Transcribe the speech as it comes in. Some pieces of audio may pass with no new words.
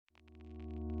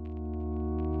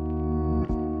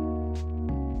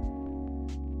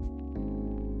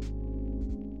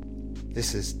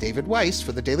This is David Weiss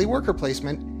for the Daily Worker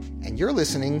Placement, and you're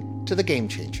listening to The Game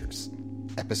Changers,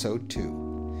 Episode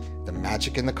 2, The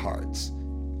Magic in the Cards,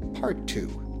 Part 2.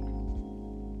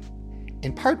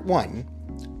 In Part 1,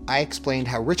 I explained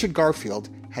how Richard Garfield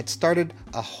had started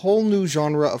a whole new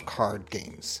genre of card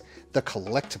games, the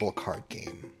collectible card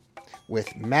game,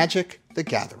 with Magic: The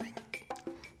Gathering.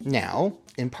 Now,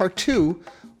 in Part 2,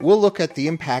 we'll look at the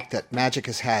impact that Magic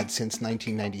has had since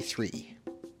 1993.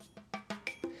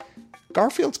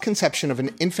 Garfield's conception of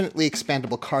an infinitely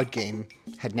expandable card game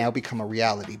had now become a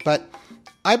reality, but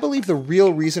I believe the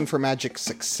real reason for Magic's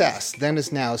success, then as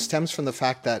now, stems from the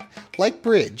fact that, like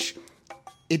Bridge,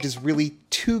 it is really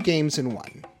two games in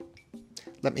one.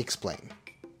 Let me explain.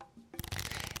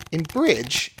 In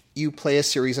Bridge, you play a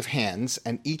series of hands,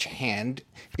 and each hand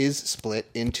is split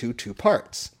into two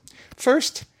parts.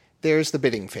 First, there's the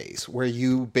bidding phase, where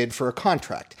you bid for a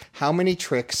contract, how many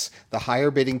tricks the higher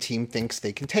bidding team thinks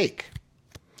they can take.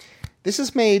 This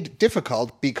is made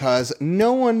difficult because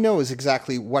no one knows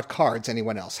exactly what cards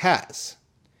anyone else has.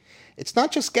 It's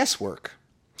not just guesswork.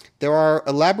 There are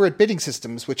elaborate bidding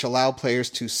systems which allow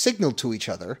players to signal to each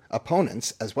other,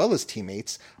 opponents as well as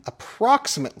teammates,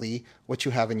 approximately what you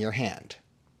have in your hand.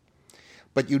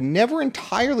 But you never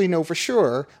entirely know for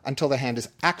sure until the hand is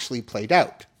actually played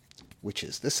out, which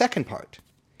is the second part.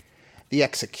 The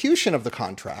execution of the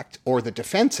contract, or the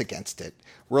defense against it,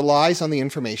 relies on the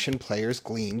information players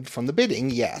gleaned from the bidding,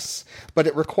 yes, but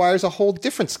it requires a whole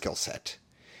different skill set,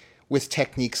 with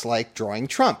techniques like drawing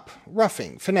trump,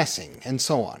 ruffing, finessing, and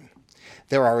so on.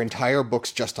 There are entire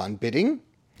books just on bidding,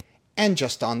 and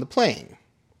just on the playing.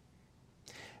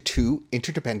 Two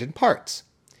interdependent parts.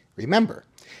 Remember,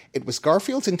 it was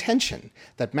Garfield's intention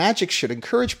that Magic should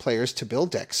encourage players to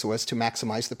build decks so as to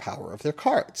maximize the power of their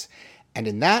cards, and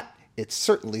in that, it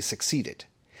certainly succeeded.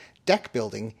 Deck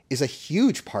building is a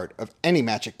huge part of any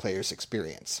Magic player's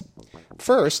experience.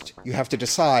 First, you have to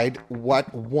decide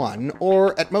what one,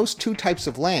 or at most two types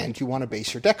of land you want to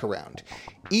base your deck around.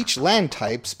 Each land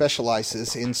type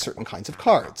specializes in certain kinds of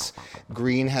cards.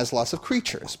 Green has lots of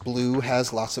creatures, blue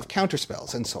has lots of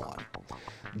counterspells, and so on.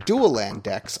 Dual land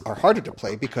decks are harder to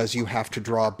play because you have to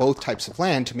draw both types of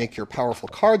land to make your powerful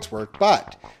cards work,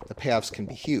 but the payoffs can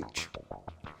be huge.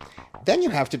 Then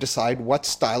you have to decide what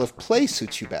style of play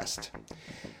suits you best.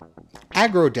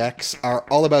 Aggro decks are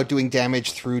all about doing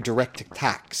damage through direct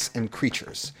attacks and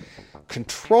creatures.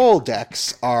 Control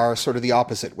decks are sort of the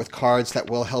opposite, with cards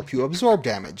that will help you absorb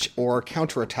damage or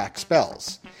counterattack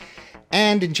spells,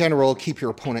 and in general keep your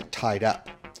opponent tied up.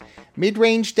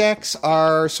 Mid-range decks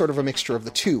are sort of a mixture of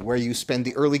the two, where you spend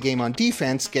the early game on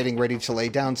defense getting ready to lay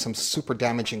down some super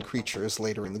damaging creatures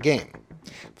later in the game.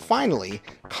 Finally,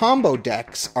 combo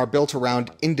decks are built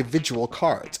around individual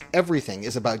cards. Everything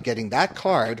is about getting that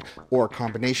card, or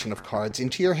combination of cards,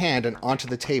 into your hand and onto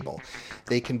the table.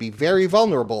 They can be very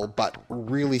vulnerable, but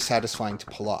really satisfying to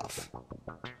pull off.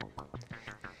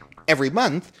 Every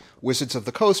month, Wizards of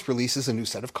the Coast releases a new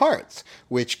set of cards,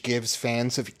 which gives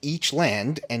fans of each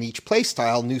land and each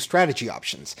playstyle new strategy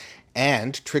options,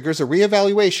 and triggers a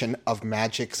reevaluation of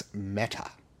Magic's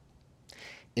meta.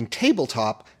 In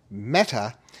tabletop,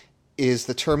 meta is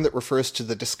the term that refers to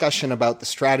the discussion about the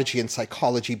strategy and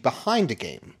psychology behind a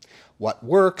game. What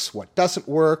works, what doesn't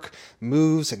work,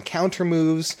 moves and counter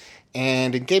moves,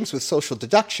 and in games with social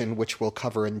deduction, which we'll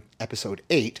cover in episode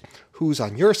 8, who's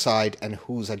on your side and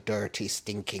who's a dirty,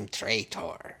 stinking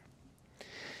traitor.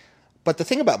 But the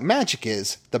thing about Magic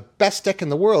is, the best deck in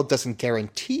the world doesn't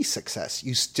guarantee success.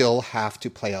 You still have to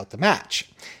play out the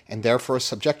match, and therefore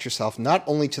subject yourself not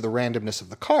only to the randomness of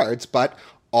the cards, but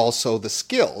also the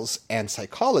skills and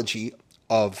psychology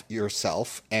of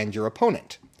yourself and your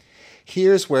opponent.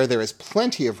 Here's where there is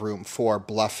plenty of room for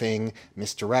bluffing,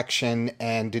 misdirection,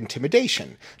 and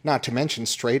intimidation, not to mention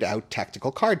straight-out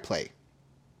tactical card play.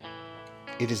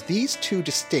 It is these two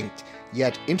distinct,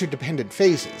 yet interdependent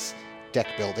phases, deck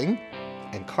building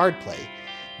and card play,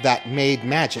 that made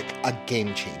Magic a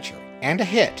game changer, and a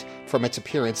hit from its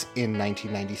appearance in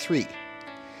 1993.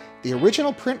 The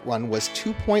original print run was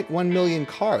 2.1 million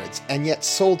cards, and yet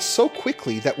sold so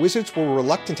quickly that Wizards were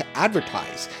reluctant to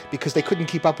advertise because they couldn't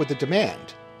keep up with the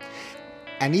demand.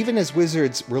 And even as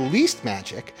Wizards released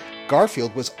Magic,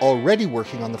 Garfield was already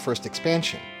working on the first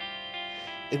expansion.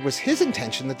 It was his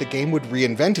intention that the game would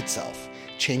reinvent itself,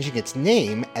 changing its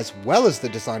name as well as the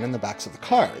design on the backs of the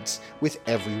cards with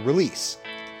every release.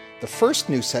 The first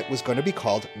new set was going to be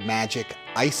called Magic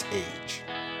Ice Age.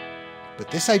 But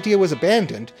this idea was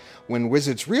abandoned when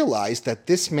Wizards realized that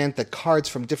this meant that cards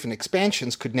from different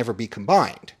expansions could never be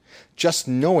combined. Just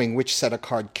knowing which set a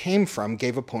card came from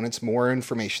gave opponents more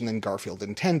information than Garfield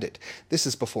intended. This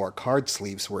is before card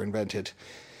sleeves were invented.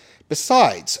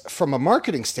 Besides, from a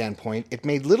marketing standpoint, it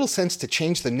made little sense to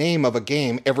change the name of a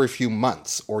game every few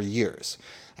months or years.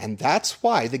 And that's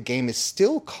why the game is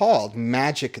still called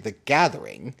Magic the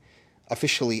Gathering,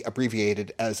 officially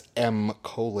abbreviated as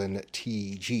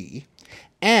M:TG,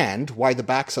 and why the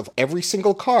backs of every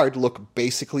single card look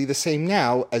basically the same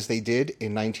now as they did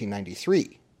in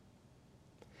 1993.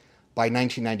 By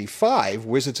 1995,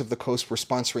 Wizards of the Coast were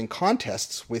sponsoring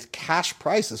contests with cash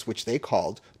prizes, which they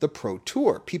called the Pro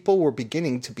Tour. People were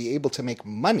beginning to be able to make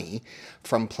money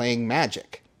from playing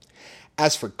Magic.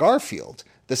 As for Garfield,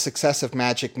 the success of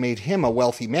Magic made him a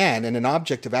wealthy man and an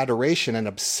object of adoration and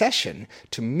obsession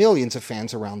to millions of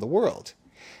fans around the world.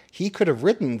 He could have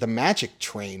ridden the Magic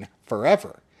train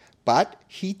forever, but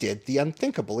he did the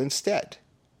unthinkable instead.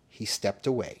 He stepped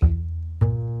away.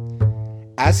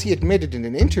 As he admitted in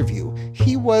an interview,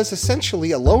 he was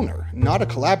essentially a loner, not a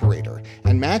collaborator,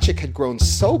 and Magic had grown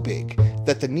so big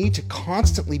that the need to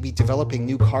constantly be developing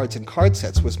new cards and card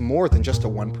sets was more than just a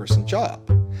one-person job.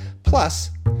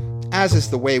 Plus, as is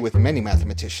the way with many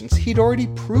mathematicians, he'd already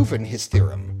proven his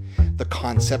theorem, the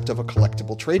concept of a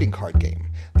collectible trading card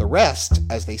game. The rest,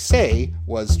 as they say,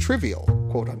 was trivial,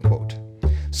 quote-unquote.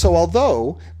 So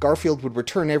although Garfield would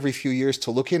return every few years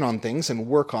to look in on things and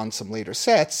work on some later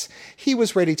sets, he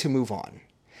was ready to move on.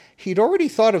 He'd already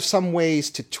thought of some ways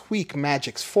to tweak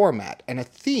Magic's format and a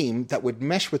theme that would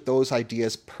mesh with those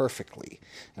ideas perfectly.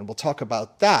 And we'll talk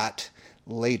about that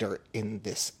later in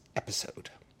this episode.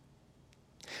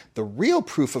 The real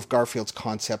proof of Garfield's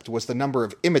concept was the number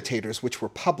of imitators which were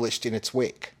published in its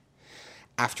wake.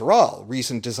 After all,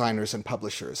 reasoned designers and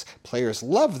publishers, players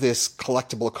love this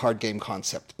collectible card game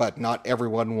concept, but not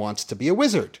everyone wants to be a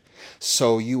wizard.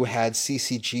 So you had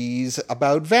CCGs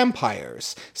about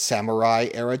vampires,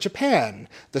 samurai-era Japan,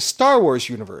 the Star Wars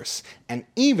universe, and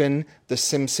even the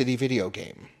SimCity video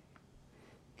game.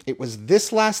 It was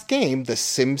this last game, the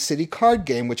SimCity card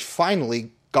game, which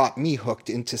finally got me hooked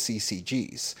into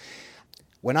CCGs.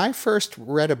 When I first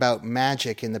read about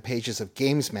Magic in the pages of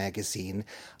Games Magazine,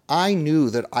 I knew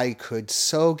that I could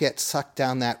so get sucked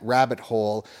down that rabbit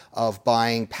hole of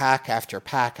buying pack after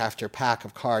pack after pack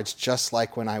of cards, just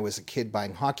like when I was a kid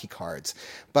buying hockey cards.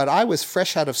 But I was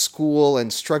fresh out of school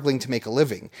and struggling to make a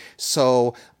living,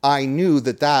 so I knew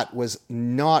that that was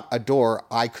not a door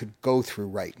I could go through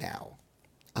right now.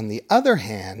 On the other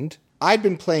hand, I'd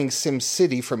been playing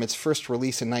SimCity from its first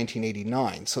release in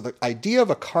 1989, so the idea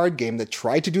of a card game that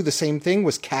tried to do the same thing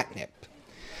was catnip.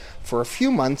 For a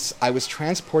few months, I was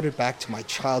transported back to my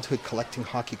childhood collecting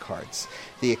hockey cards.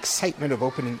 The excitement of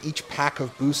opening each pack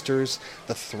of boosters,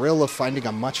 the thrill of finding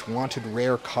a much-wanted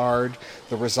rare card,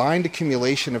 the resigned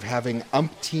accumulation of having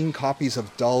umpteen copies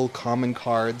of dull common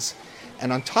cards,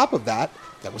 and on top of that,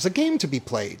 there was a game to be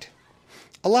played.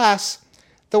 Alas,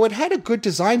 though it had a good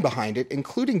design behind it,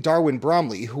 including Darwin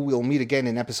Bromley, who we'll meet again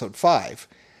in episode 5,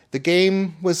 the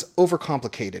game was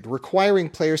overcomplicated, requiring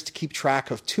players to keep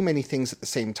track of too many things at the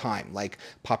same time, like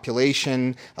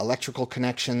population, electrical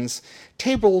connections.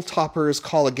 Tabletoppers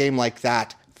call a game like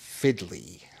that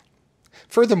fiddly.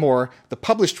 Furthermore, the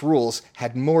published rules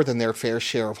had more than their fair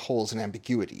share of holes and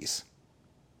ambiguities.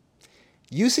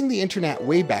 Using the Internet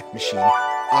Wayback Machine,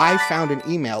 I found an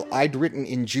email I'd written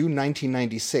in June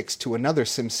 1996 to another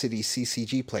SimCity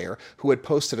CCG player who had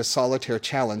posted a solitaire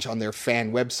challenge on their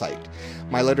fan website.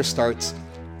 My letter starts,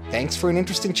 "Thanks for an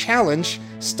interesting challenge.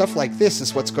 Stuff like this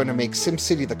is what's going to make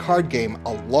SimCity the card game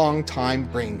a long-time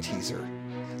brain teaser."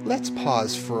 Let's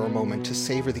pause for a moment to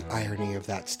savor the irony of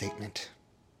that statement.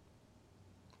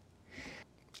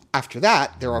 After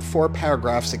that, there are 4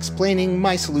 paragraphs explaining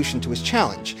my solution to his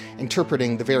challenge,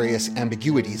 interpreting the various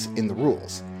ambiguities in the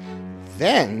rules.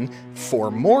 Then,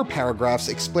 4 more paragraphs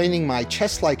explaining my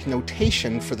chess-like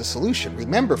notation for the solution.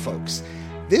 Remember, folks,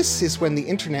 this is when the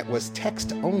internet was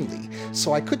text only,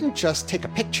 so I couldn't just take a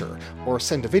picture or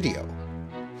send a video.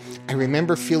 I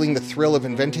remember feeling the thrill of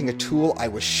inventing a tool I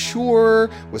was sure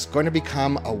was going to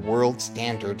become a world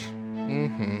standard.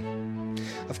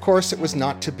 Of course, it was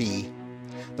not to be.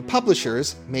 The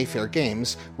publishers, Mayfair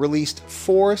Games, released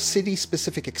 4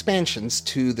 city-specific expansions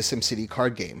to the SimCity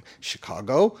card game: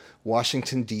 Chicago,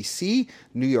 Washington, D.C.,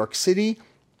 New York City,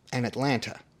 and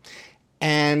Atlanta.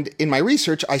 And in my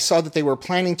research, I saw that they were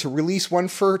planning to release one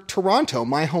for Toronto,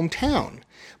 my hometown.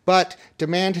 But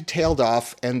demand had tailed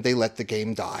off, and they let the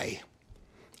game die.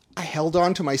 I held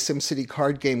on to my SimCity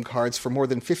card game cards for more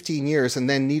than 15 years and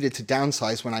then needed to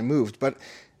downsize when I moved, but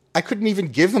I couldn't even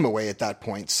give them away at that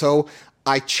point, so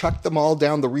I chucked them all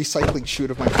down the recycling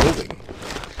chute of my building.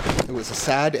 It was a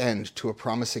sad end to a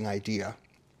promising idea.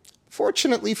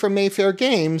 Fortunately for Mayfair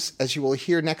Games, as you will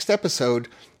hear next episode,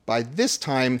 by this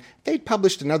time they'd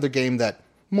published another game that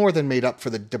more than made up for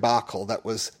the debacle that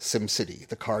was SimCity,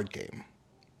 the card game.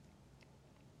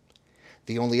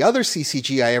 The only other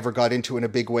CCG I ever got into in a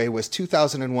big way was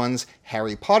 2001's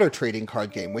Harry Potter trading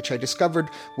card game, which I discovered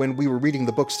when we were reading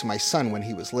the books to my son when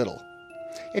he was little.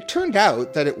 It turned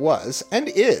out that it was, and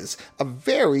is, a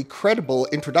very credible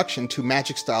introduction to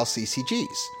Magic-style CCGs.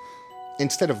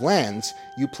 Instead of lands,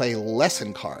 you play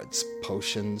lesson cards,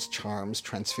 potions, charms,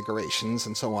 transfigurations,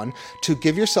 and so on, to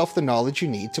give yourself the knowledge you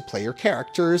need to play your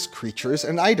characters, creatures,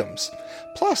 and items.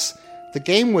 Plus, the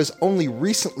game was only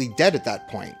recently dead at that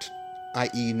point,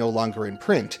 i.e. no longer in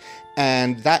print,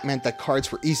 and that meant that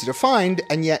cards were easy to find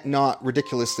and yet not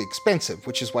ridiculously expensive,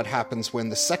 which is what happens when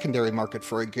the secondary market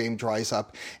for a game dries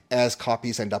up as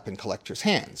copies end up in collectors'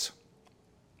 hands.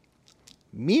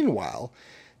 Meanwhile,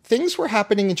 things were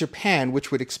happening in Japan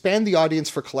which would expand the audience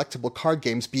for collectible card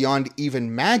games beyond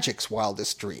even Magic's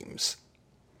wildest dreams.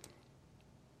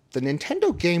 The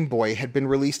Nintendo Game Boy had been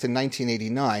released in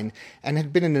 1989 and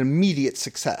had been an immediate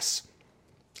success.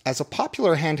 As a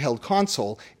popular handheld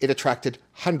console, it attracted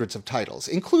hundreds of titles,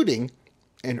 including,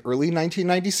 in early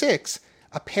 1996,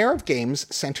 a pair of games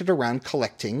centered around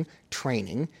collecting,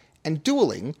 training, and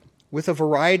dueling with a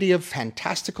variety of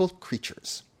fantastical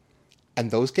creatures.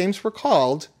 And those games were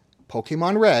called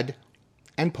Pokémon Red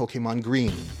and Pokémon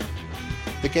Green.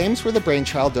 The games were the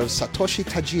brainchild of Satoshi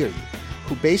Tajiri,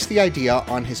 who based the idea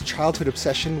on his childhood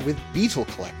obsession with beetle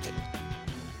collecting.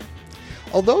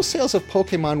 Although sales of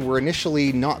Pokémon were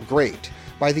initially not great,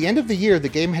 by the end of the year the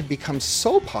game had become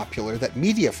so popular that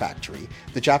Media Factory,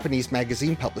 the Japanese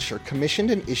magazine publisher, commissioned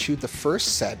and issued the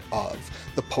first set of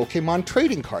the Pokémon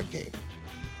trading card game.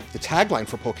 The tagline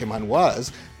for Pokémon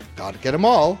was, "Gotta get 'em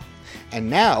all," and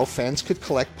now fans could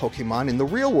collect Pokémon in the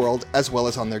real world as well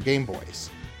as on their Game Boys.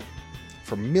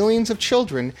 For millions of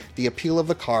children, the appeal of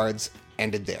the cards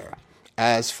ended there,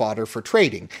 as fodder for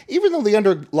trading, even though the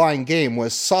underlying game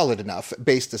was solid enough,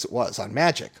 based as it was on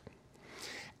Magic.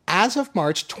 As of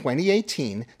March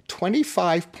 2018,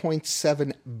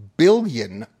 25.7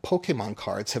 billion Pokemon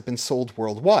cards have been sold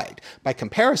worldwide. By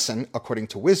comparison, according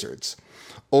to Wizards,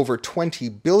 over 20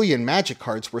 billion Magic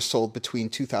cards were sold between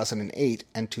 2008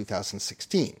 and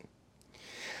 2016.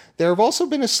 There have also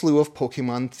been a slew of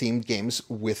Pokemon-themed games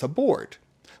with a board.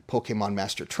 Pokemon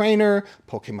Master Trainer,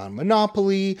 Pokemon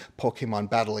Monopoly, Pokemon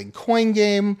Battling Coin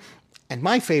Game, and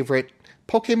my favorite,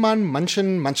 Pokemon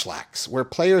Munchin' Munchlax, where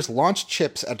players launch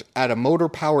chips at a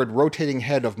motor-powered rotating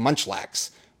head of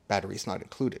Munchlax, batteries not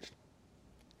included.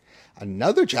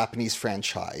 Another Japanese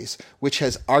franchise, which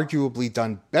has arguably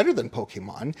done better than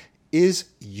Pokemon, is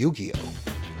Yu-Gi-Oh!,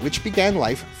 which began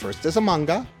life first as a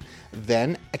manga,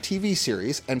 then a TV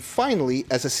series, and finally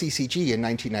as a CCG in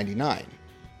 1999.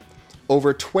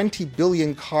 Over 20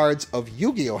 billion cards of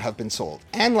Yu-Gi-Oh! Have been sold,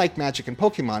 and like Magic and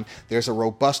Pokemon, there's a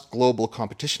robust global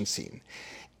competition scene.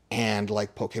 And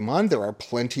like Pokemon, there are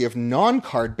plenty of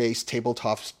non-card-based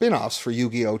tabletop spin-offs for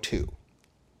Yu-Gi-Oh! Too.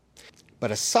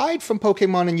 But aside from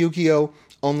Pokemon and Yu-Gi-Oh!,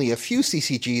 only a few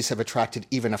CCGs have attracted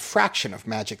even a fraction of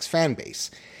Magic's fanbase,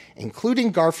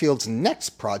 including Garfield's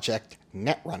next project,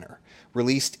 Netrunner,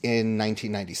 released in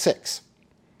 1996.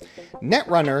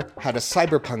 Netrunner had a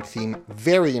cyberpunk theme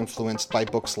very influenced by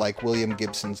books like William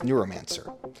Gibson's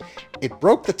Neuromancer. It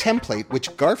broke the template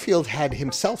which Garfield had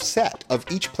himself set of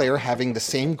each player having the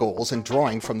same goals and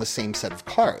drawing from the same set of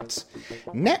cards.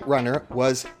 Netrunner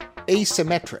was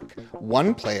asymmetric.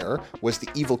 One player was the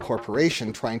evil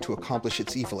corporation trying to accomplish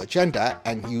its evil agenda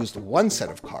and used one set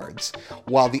of cards,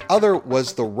 while the other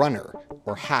was the runner,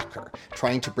 or hacker,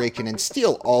 trying to break in and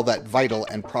steal all that vital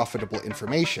and profitable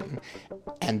information,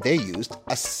 and they used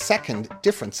a second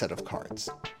different set of cards.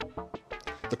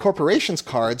 The corporation's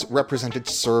cards represented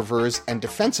servers and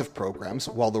defensive programs,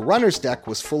 while the runner's deck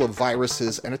was full of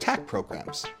viruses and attack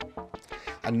programs.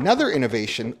 Another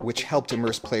innovation which helped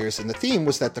immerse players in the theme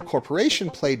was that the corporation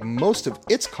played most of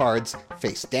its cards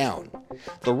face down.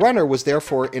 The runner was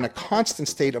therefore in a constant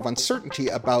state of uncertainty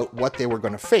about what they were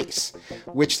going to face,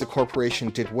 which the corporation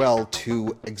did well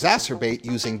to exacerbate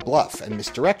using bluff and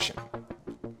misdirection.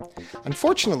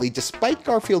 Unfortunately, despite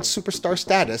Garfield's superstar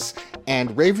status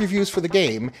and rave reviews for the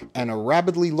game and a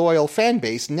rabidly loyal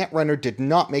fanbase, Netrunner did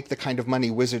not make the kind of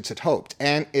money Wizards had hoped,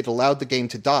 and it allowed the game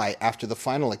to die after the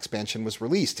final expansion was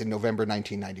released in November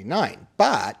 1999.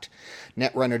 But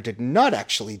Netrunner did not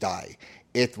actually die.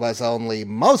 It was only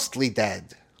mostly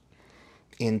dead.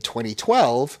 In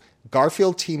 2012,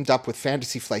 Garfield teamed up with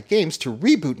Fantasy Flight Games to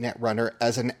reboot Netrunner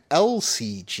as an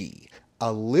LCG,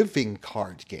 a living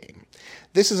card game.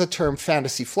 This is a term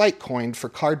Fantasy Flight coined for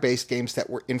card-based games that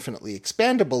were infinitely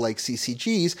expandable like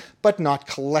CCGs, but not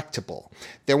collectible.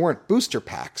 There weren't booster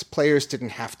packs. Players didn't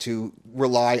have to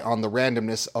rely on the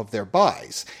randomness of their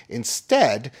buys.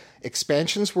 Instead,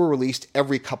 expansions were released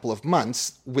every couple of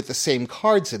months with the same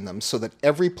cards in them so that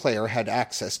every player had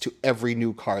access to every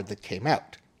new card that came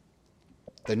out.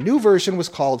 The new version was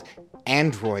called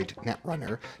Android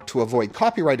Netrunner to avoid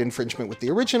copyright infringement with the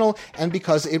original and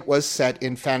because it was set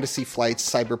in Fantasy Flight's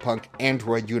cyberpunk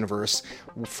Android universe,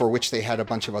 for which they had a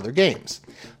bunch of other games.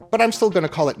 But I'm still going to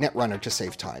call it Netrunner to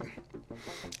save time.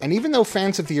 And even though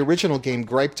fans of the original game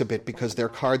griped a bit because their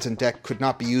cards and deck could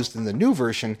not be used in the new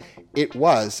version, it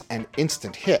was an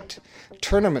instant hit.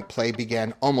 Tournament play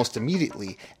began almost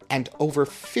immediately, and over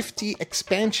 50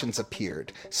 expansions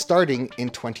appeared, starting in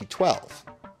 2012.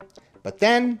 But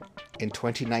then, in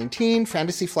 2019,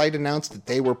 Fantasy Flight announced that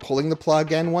they were pulling the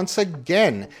plug, and once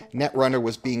again, Netrunner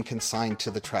was being consigned to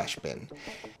the trash bin.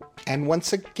 And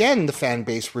once again, the fan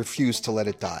base refused to let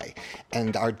it die,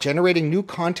 and are generating new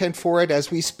content for it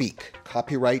as we speak.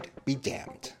 Copyright be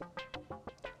damned.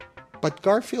 But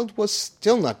Garfield was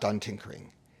still not done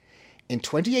tinkering. In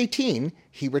 2018,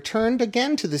 he returned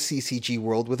again to the CCG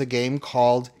world with a game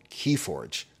called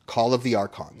Keyforge, Call of the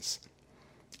Archons.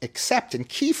 Except in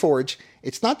Keyforge,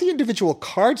 it's not the individual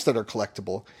cards that are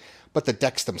collectible, but the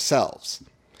decks themselves.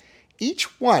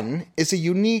 Each one is a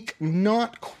unique,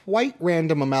 not quite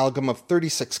random amalgam of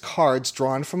 36 cards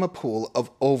drawn from a pool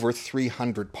of over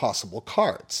 300 possible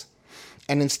cards.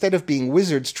 And instead of being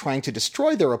wizards trying to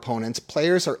destroy their opponents,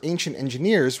 players are ancient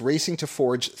engineers racing to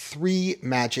forge 3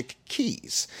 magic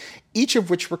keys, each of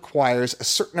which requires a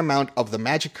certain amount of the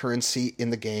magic currency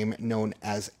in the game known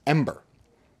as Ember.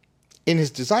 In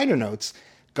his designer notes,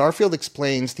 Garfield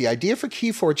explains the idea for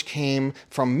Keyforge came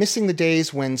from missing the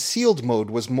days when sealed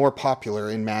mode was more popular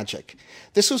in Magic.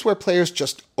 This was where players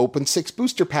just opened 6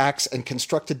 booster packs and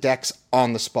constructed decks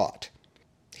on the spot.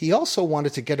 He also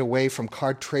wanted to get away from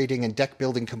card trading and deck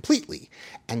building completely,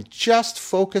 and just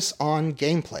focus on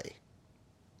gameplay.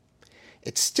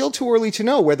 It's still too early to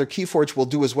know whether Keyforge will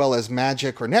do as well as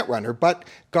Magic or Netrunner, but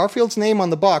Garfield's name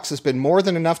on the box has been more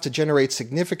than enough to generate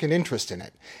significant interest in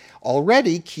it.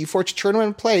 Already, Keyforge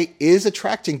tournament play is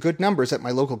attracting good numbers at my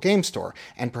local game store,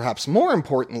 and perhaps more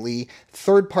importantly,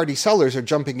 third-party sellers are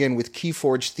jumping in with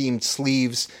Keyforge-themed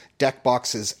sleeves, deck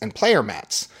boxes, and player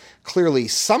mats. Clearly,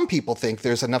 some people think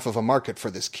there's enough of a market for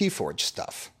this Keyforge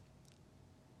stuff.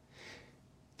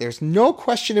 There's no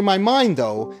question in my mind,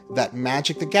 though, that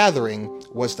Magic the Gathering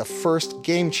was the first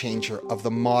game changer of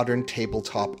the modern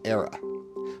tabletop era.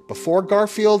 Before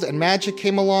Garfield and Magic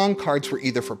came along, cards were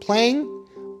either for playing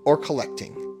or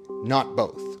collecting, not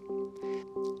both.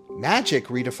 Magic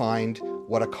redefined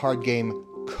what a card game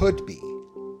could be.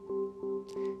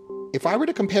 If I were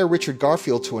to compare Richard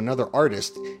Garfield to another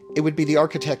artist, it would be the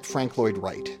architect Frank Lloyd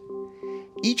Wright.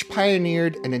 Each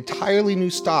pioneered an entirely new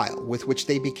style with which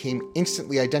they became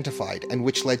instantly identified and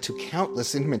which led to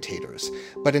countless imitators.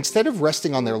 But instead of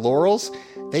resting on their laurels,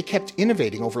 they kept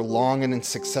innovating over long and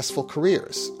successful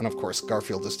careers. And of course,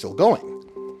 Garfield is still going.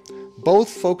 Both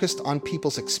focused on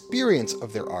people's experience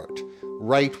of their art.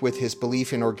 Wright with his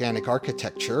belief in organic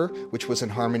architecture, which was in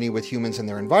harmony with humans and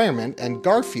their environment, and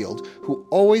Garfield, who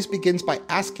always begins by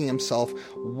asking himself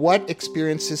what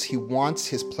experiences he wants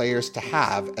his players to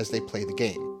have as they play the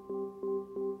game.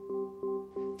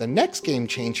 The next game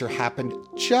changer happened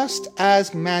just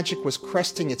as Magic was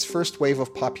cresting its first wave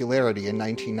of popularity in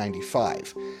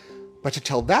 1995. But to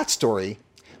tell that story,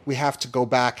 we have to go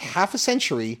back half a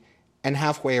century and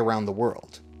halfway around the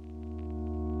world.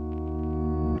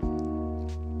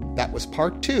 That was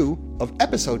part 2 of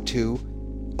episode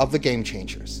 2 of The Game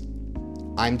Changers.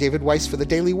 I'm David Weiss for the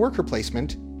Daily Worker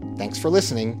Placement. Thanks for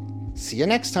listening. See you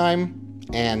next time,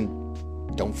 and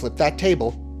don't flip that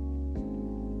table.